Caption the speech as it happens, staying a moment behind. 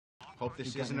Hope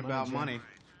this isn't about money.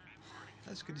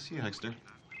 That's good to see you, Huckster.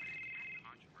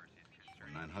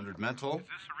 900 mental. Is this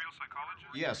a real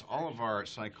psychologist? Yes, all of our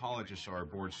psychologists are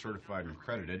board certified and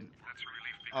accredited. That's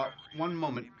a relief. One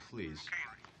moment, please.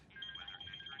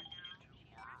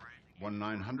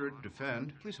 1-900,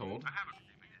 defend. Please hold.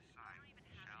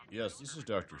 Yes, this is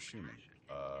Dr. Schumann.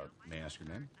 May I ask your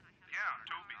name? Yeah,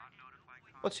 Toby.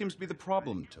 What seems to be the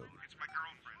problem, Toby? It's my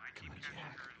girlfriend. I Come on, keep catching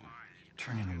Jack. her in lies.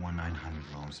 Turn into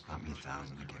 1-900 loans, spot me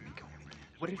 1,000 to get me going again.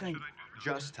 What did I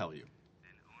just tell you?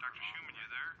 Dr. Schumann, you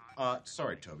there?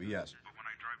 Sorry, Toby, yes. But when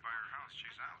I drive by her house,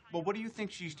 she's out. Well, what do you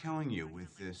think she's telling you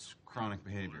with this chronic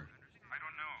behavior? I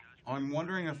don't know. I'm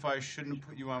wondering if I shouldn't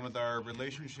put you on with our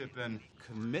relationship and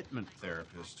commitment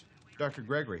therapist, Dr.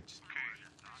 Gregory.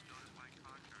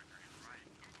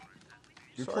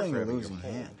 You're Sorry playing for a having losing you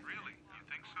hold. hand. Really? You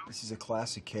think so? This is a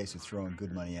classic case of throwing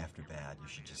good money after bad. You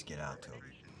should just get out, Toby.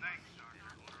 Thanks.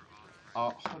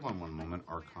 Hold on one moment.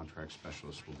 Our contract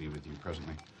specialist will be with you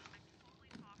presently.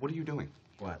 What are you doing?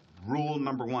 What? Rule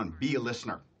number 1, be a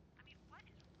listener.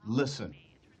 Listen.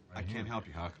 I can't help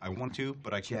you, Huck. I want to,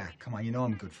 but I can't. Jack, come on, you know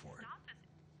I'm good for it.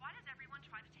 Why does everyone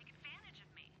try to take advantage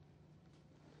of me?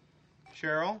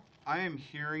 Cheryl, I am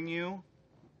hearing you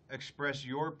express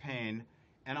your pain,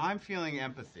 and I'm feeling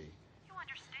empathy. You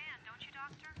understand, don't you,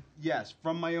 Doctor? Yes,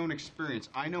 from my own experience,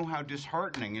 I know how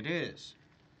disheartening it is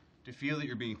to feel that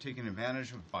you're being taken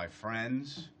advantage of by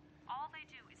friends. All they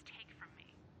do is take from me.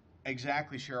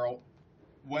 Exactly, Cheryl.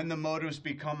 When the motives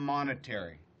become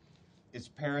monetary, it's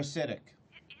parasitic.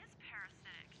 It is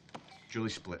parasitic.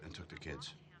 Julie split and took the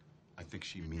kids. I think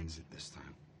she means it this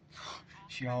time.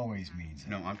 She always means it.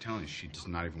 No, I'm telling you, she does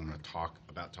not even want to talk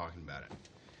about talking about it.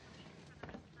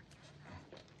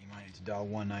 You might need to dial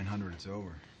 1-900. It's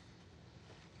over.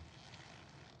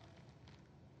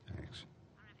 Thanks.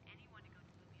 I don't have anyone to go to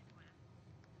movies with.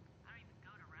 I don't even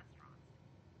go to restaurants.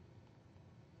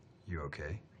 You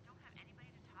okay? I don't have anybody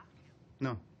to talk to.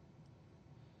 No.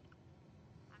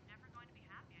 I'm never going to be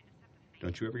happy. I just have to face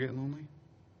Don't you ever get lonely?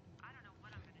 I don't know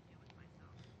what I'm going to do with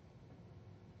myself.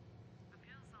 I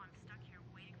feel as though I'm stuck here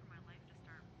waiting for my life to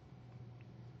start.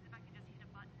 As if I could just hit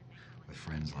a button and make my life. With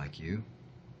friends like you?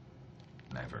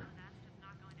 Never. That's just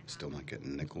not going to happen. Still not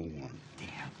getting nickel one.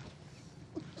 Damn.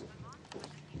 My mom said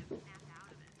I need to snap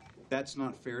out of it. That's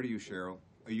not fair to you, Cheryl.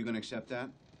 Are you going to accept that?